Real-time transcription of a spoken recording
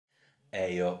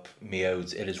Up,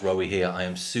 Meodes, it is Rowie here. I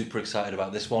am super excited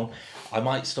about this one. I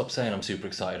might stop saying I'm super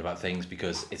excited about things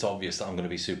because it's obvious that I'm going to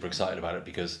be super excited about it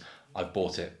because I've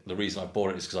bought it. The reason I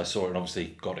bought it is because I saw it and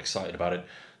obviously got excited about it.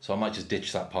 So I might just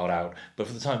ditch that part out. But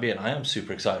for the time being, I am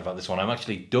super excited about this one. I'm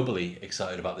actually doubly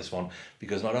excited about this one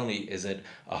because not only is it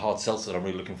a hard seltzer that I'm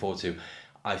really looking forward to,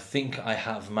 I think I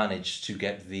have managed to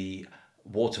get the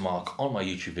watermark on my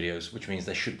YouTube videos, which means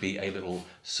there should be a little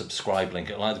subscribe link.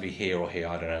 It'll either be here or here,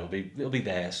 I don't know, it'll be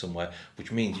there somewhere,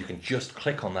 which means you can just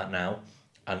click on that now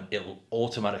and it'll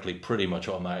automatically, pretty much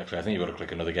automatically, I think you've got to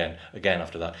click another again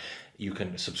after that, you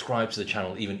can subscribe to the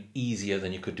channel even easier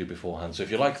than you could do beforehand. So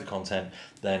if you like the content,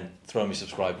 then throw me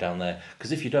subscribe down there,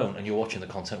 because if you don't and you're watching the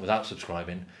content without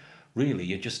subscribing, really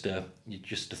you're just a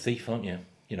thief, aren't you?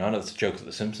 You know, I know that's a joke that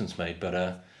The Simpsons made,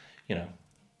 but you know,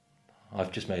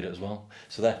 I've just made it as well.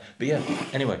 So there. But yeah,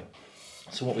 anyway,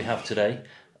 so what we have today,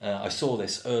 I saw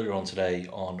this earlier on today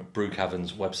on Brew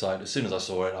Cavern's website. As soon as I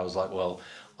saw it, I was like, well,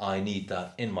 I need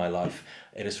that in my life.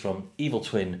 It is from Evil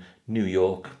Twin, New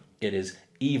York. It is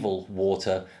Evil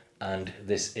Water, and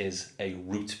this is a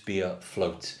root beer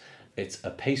float. It's a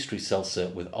pastry seltzer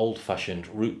with old-fashioned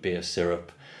root beer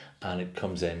syrup, and it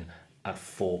comes in at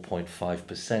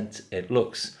 4.5%. It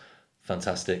looks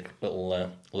fantastic.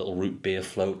 Little root beer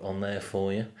float on there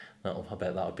for you. I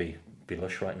bet that would be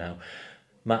lush right now.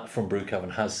 Matt from Brew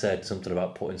Cavern has said something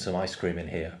about putting some ice cream in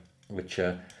here, which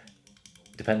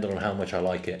depending on how much I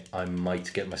like it, I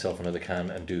might get myself another can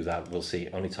and do that. We'll see.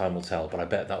 Only time will tell, but I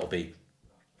bet that will be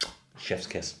chef's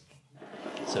kiss.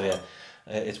 So yeah,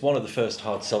 it's one of the first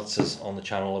hard seltzers on the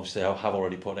channel. Obviously I have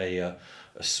already put a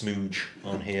smooge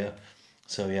on here.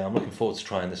 So yeah, I'm looking forward to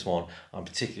trying this one. I'm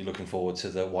particularly looking forward to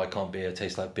the Why Can't Beer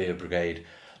Taste Like Beer Brigade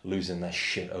losing their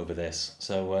shit over this.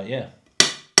 So yeah,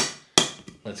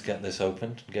 let's get this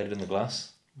opened, get it in the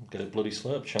glass, get it bloody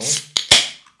slurped, shall we?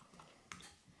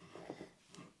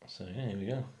 So yeah, here we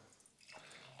go.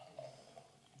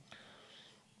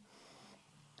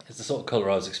 It's the sort of colour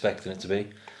I was expecting it to be.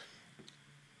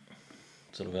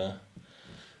 Sort of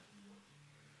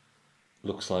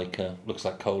looks like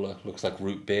cola, looks like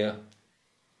root beer.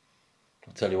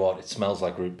 I'll tell you what, it smells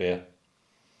like root beer.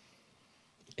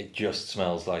 It just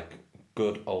smells like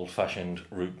good old-fashioned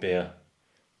root beer.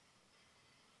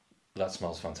 That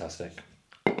smells fantastic.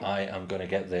 I am going to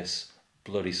get this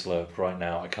bloody slurped right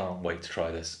now. I can't wait to try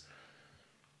this.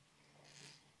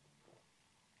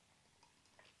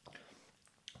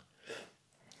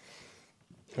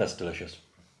 That's delicious.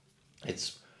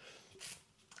 It's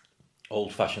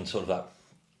old-fashioned, sort of that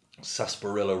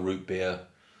sarsaparilla root beer.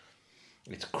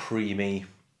 It's creamy.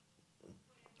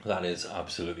 That is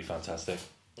absolutely fantastic.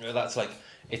 That's like,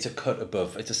 it's a cut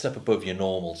above, it's a step above your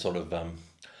normal sort of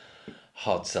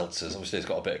hard seltzers. Obviously it's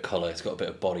got a bit of colour, it's got a bit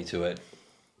of body to it.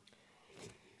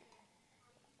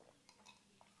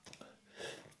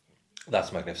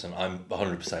 That's magnificent. I'm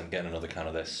 100% getting another can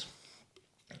of this.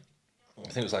 I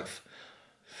think it was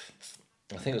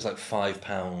like £5,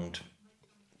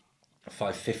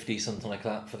 £5.50, something like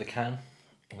that for the can,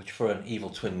 which for an Evil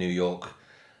Twin New York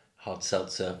hard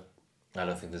seltzer, I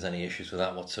don't think there's any issues with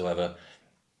that whatsoever.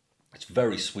 It's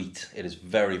very sweet. It is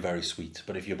very, very sweet.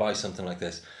 But if you buy something like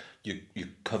this, you're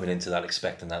coming into that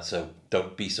expecting that, so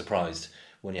don't be surprised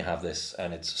when you have this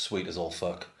and it's sweet as all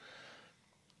fuck.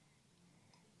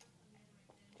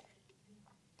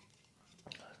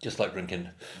 Just like drinking,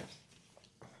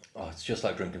 oh, it's just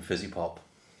like drinking fizzy pop.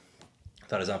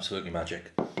 That is absolutely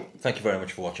magic. Thank you very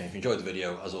much for watching. If you enjoyed the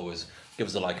video, as always, give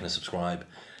us a like and a subscribe.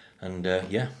 And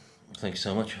yeah, thank you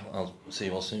so much. I'll see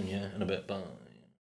you all soon, yeah, in a bit. Bye.